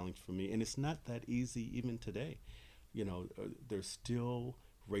very challenging for me, and it's not that easy even today. There's still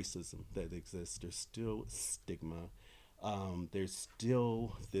racism that exists. There's still stigma. There's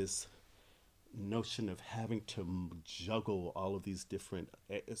still this notion of having to juggle all of these different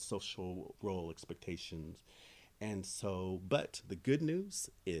social role expectations. And so, but the good news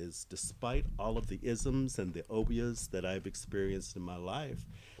is, despite all of the isms and the obias that I've experienced in my life,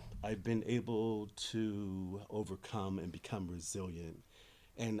 I've been able to overcome and become resilient.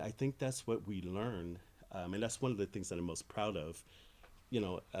 And I think that's what we learn. And that's one of the things that I'm most proud of,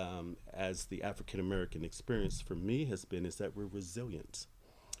 as the African American experience for me has been, is that we're resilient.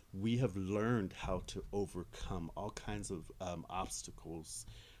 We have learned how to overcome all kinds of obstacles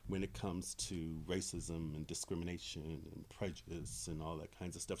when it comes to racism and discrimination and prejudice and all that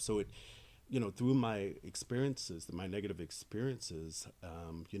kinds of stuff. So through my experiences, my negative experiences,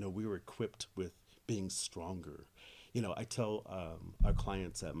 we were equipped with being stronger. I tell our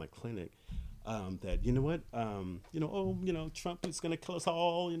clients at my clinic that, Trump is going to kill us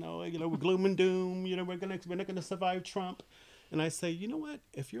all, we're gloom and doom, we're not going to survive Trump. And I say, you know what?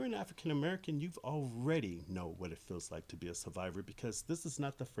 If you're an African American, you've already know what it feels like to be a survivor, because this is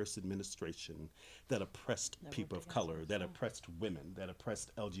not the first administration that oppressed people of color, that oppressed women, that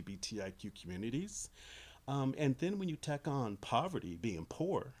oppressed LGBTIQ communities. And then when you tack on poverty, being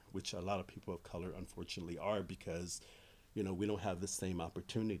poor, which a lot of people of color unfortunately are, because, we don't have the same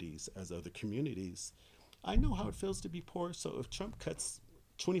opportunities as other communities. I know how it feels to be poor. So if Trump cuts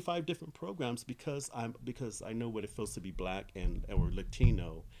 25 different programs because I know what it feels to be Black or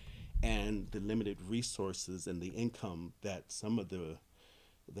Latino, and the limited resources and the income that some of the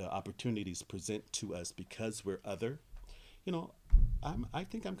opportunities present to us because we're other, I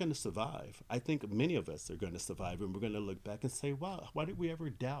think I'm going to survive. I think many of us are going to survive, and we're going to look back and say, wow, why did we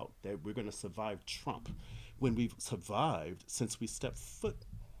ever doubt that we're going to survive Trump when we've survived since we stepped foot,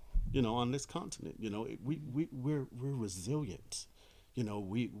 on this continent? We're resilient.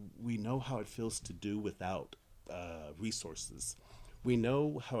 we know how it feels to do without resources. We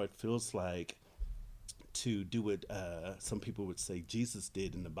know how it feels like to do what some people would say Jesus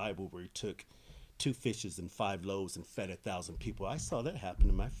did in the Bible, where he took 2 fishes and 5 loaves and fed 1,000 people. I saw that happen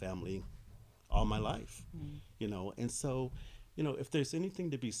in my family all my life, and so, if there's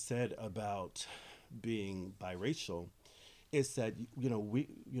anything to be said about being biracial, it's that,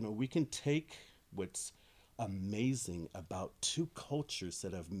 we can take what's amazing about 2 cultures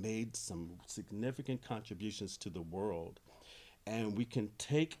that have made some significant contributions to the world, and we can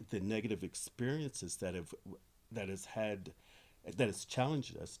take the negative experiences that has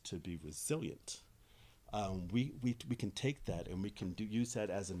challenged us to be resilient. We can take that and we can use that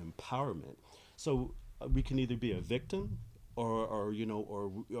as an empowerment. So we can either be a victim or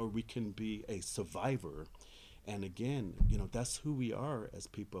we can be a survivor. And again, that's who we are as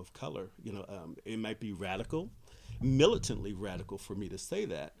people of color. It might be militantly radical for me to say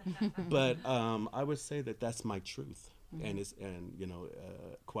that, but I would say that that's my truth.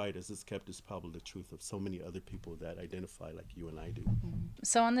 Quiet as it's kept is probably the truth of so many other people that identify like you and I do.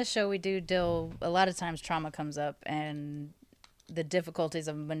 So on this show, we do deal, a lot of times trauma comes up, and the difficulties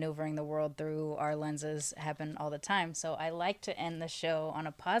of maneuvering the world through our lenses happen all the time. So I like to end the show on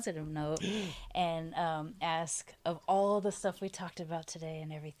a positive note and ask, of all the stuff we talked about today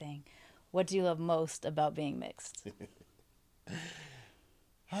and everything, what do you love most about being mixed?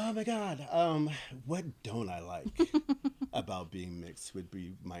 Oh my God. What don't I like about being mixed would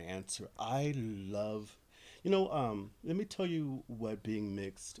be my answer. I love, let me tell you what being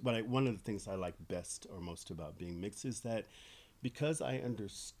mixed, one of the things I like best or most about being mixed is that because I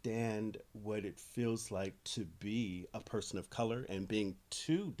understand what it feels like to be a person of color and being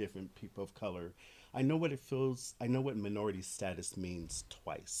 2 different people of color, I know what it feels, I know what minority status means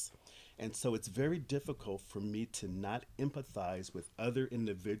twice. And so it's very difficult for me to not empathize with other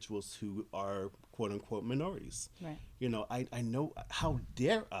individuals who are quote unquote minorities. Right. I know, how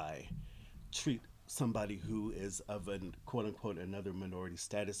dare I treat somebody who is of an quote unquote another minority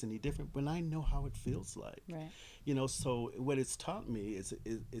status any different when I know how it feels like. Right. So what it's taught me is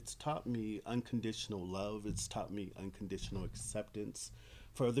it's taught me unconditional love. It's taught me unconditional acceptance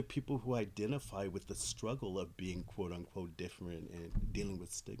for other people who identify with the struggle of being quote unquote different and dealing with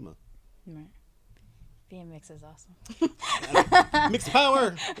stigma. Right. Being mixed is awesome. Mixed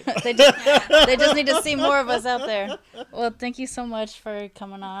power. They just need to see more of us out there. Well, thank you so much for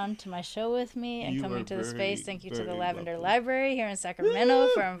coming on to my show with me and coming to the space. Thank you to the Lavender Library here in Sacramento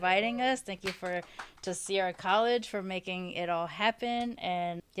for inviting us. Thank you to Sierra College for making it all happen.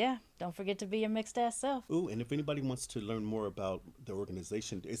 And yeah, don't forget to be your mixed ass self. Ooh, and if anybody wants to learn more about the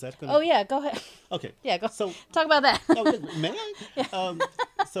organization, is that going to... Oh, yeah, go ahead. Okay. Yeah, go. So, talk about that. May I? Yeah.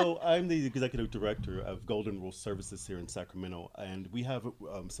 So I'm the executive director of Golden Rule Services here in Sacramento, and we have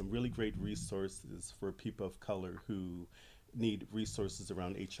some really great resources for people of color who need resources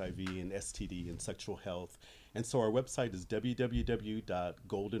around HIV and STD and sexual health. And so our website is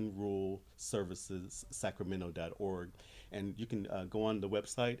www.goldenruleservicessacramento.org. And you can go on the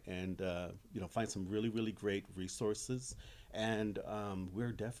website and find some really, really great resources. And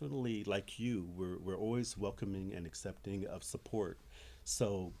we're definitely, like you, we're always welcoming and accepting of support.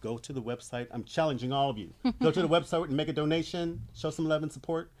 So go to the website. I'm challenging all of you. Go to the website and make a donation, show some love and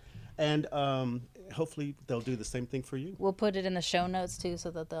support. And hopefully they'll do the same thing for you. We'll put it in the show notes too,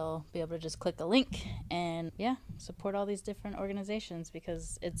 so that they'll be able to just click a link and support all these different organizations,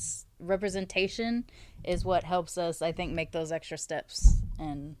 because it's representation is what helps us, I think, make those extra steps.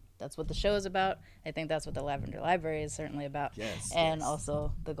 And that's what the show is about. I think that's what the Lavender Library is certainly about. Yes. And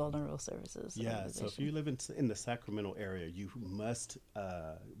also the Golden Rule Services. Yeah, so if you live in the Sacramento area, you must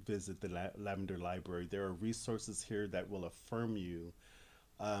visit the Lavender Library. There are resources here that will affirm you,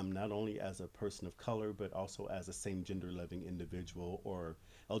 not only as a person of color, but also as a same-gender living individual or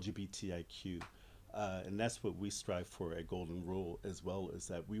LGBTIQ. And that's what we strive for at Golden Rule, as well, is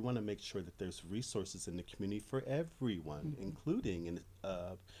that we want to make sure that there's resources in the community for everyone, including in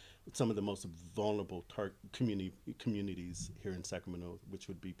some of the most vulnerable communities here in Sacramento, which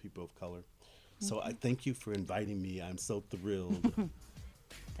would be people of color. So I thank you for inviting me. I'm so thrilled.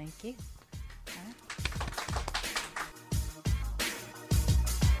 Thank you. All right.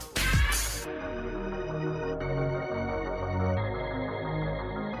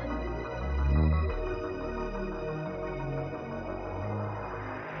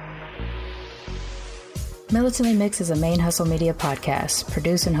 Militantly Mixed is a Main Hustle Media podcast,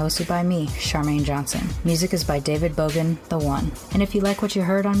 produced and hosted by me, Charmaine Johnson. Music is by David Bogan, The One. And if you like what you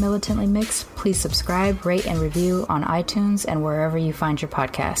heard on Militantly Mixed, please subscribe, rate, and review on iTunes and wherever you find your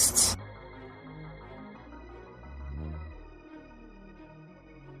podcasts.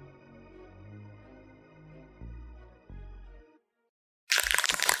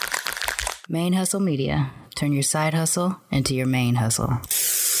 Main Hustle Media. Turn your side hustle into your main hustle.